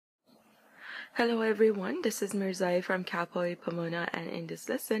Hello everyone, this is Mirzai from Cal Pomona, and in this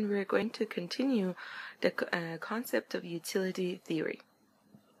lesson we're going to continue the concept of utility theory.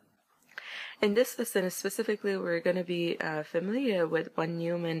 In this lesson specifically we're going to be familiar with one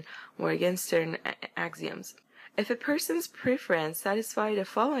Neumann-Morgenstern axioms. If a person's preference satisfies the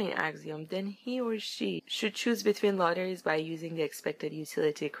following axiom, then he or she should choose between lotteries by using the expected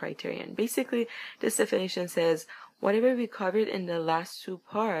utility criterion. Basically, this definition says whatever we covered in the last two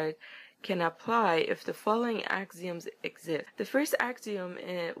parts can apply if the following axioms exist. The first axiom,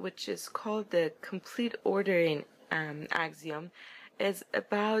 which is called the complete ordering axiom, is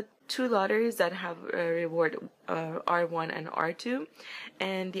about two lotteries that have a reward R1 and R2,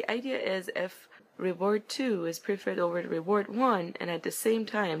 and the idea is if reward 2 is preferred over reward 1, and at the same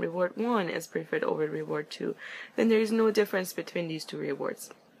time reward 1 is preferred over reward 2, then there is no difference between these two rewards.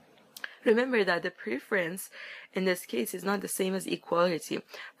 Remember that the preference in this case is not the same as equality.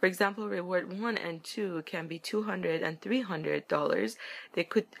 For example, reward 1 and 2 can be $200 and $300. They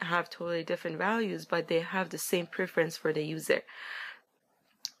could have totally different values, but they have the same preference for the user.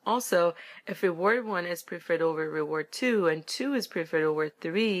 Also, if reward 1 is preferred over reward 2 and 2 is preferred over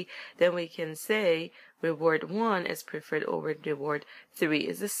 3, then we can say reward 1 is preferred over reward 3.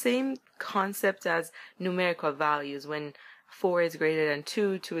 It's the same concept as numerical values. When 4 is greater than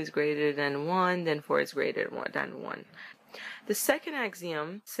 2, 2 is greater than 1, then 4 is greater than 1. The second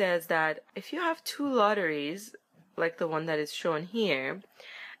axiom says that if you have two lotteries, like the one that is shown here,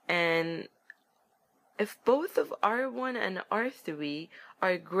 and if both of R1 and R3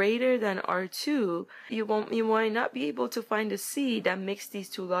 are greater than R2, you might not be able to find a C that makes these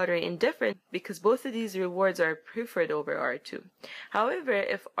two lotteries indifferent because both of these rewards are preferred over R2. However,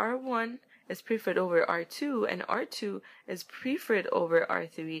 if R1 is preferred over R2 and R2 is preferred over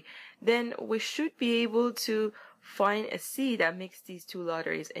R3, then we should be able to find a C that makes these two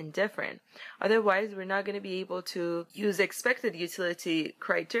lotteries indifferent. Otherwise, we're not going to be able to use expected utility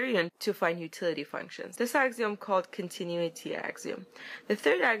criterion to find utility functions. This axiom called continuity axiom. The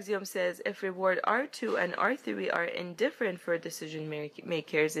third axiom says if reward R2 and R3 are indifferent for decision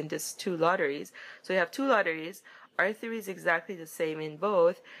makers in these two lotteries, so you have two lotteries, R3 is exactly the same in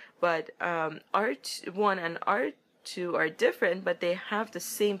both, but R1 and R2 are different, but they have the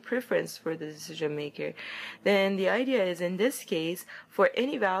same preference for the decision maker. Then the idea is, in this case, for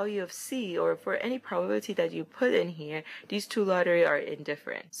any value of C or for any probability that you put in here, these two lotteries are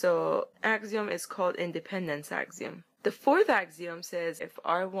indifferent. So axiom is called independence axiom. The fourth axiom says if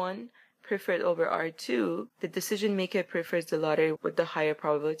R1 preferred over R2, the decision maker prefers the lottery with the higher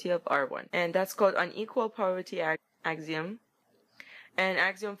probability of R1. And that's called unequal probability axiom. And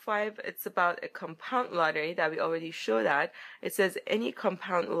axiom 5, it's about a compound lottery that we already showed that. It says any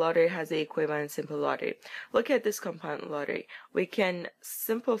compound lottery has the equivalent simple lottery. Look at this compound lottery. We can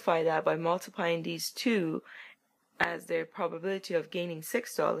simplify that by multiplying these two as their probability of gaining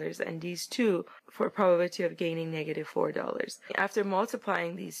 $6 and these two for probability of gaining -$4. After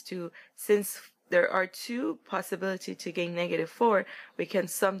multiplying these two, since there are two possibilities to gain -4, we can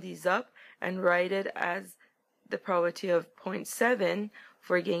sum these up and write it as the probability of 0.7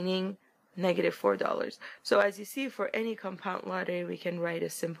 for gaining -$4. So as you see, for any compound lottery, we can write a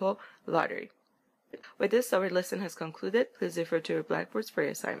simple lottery. With this, our lesson has concluded. Please refer to your blackboards for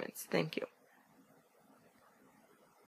your assignments. Thank you.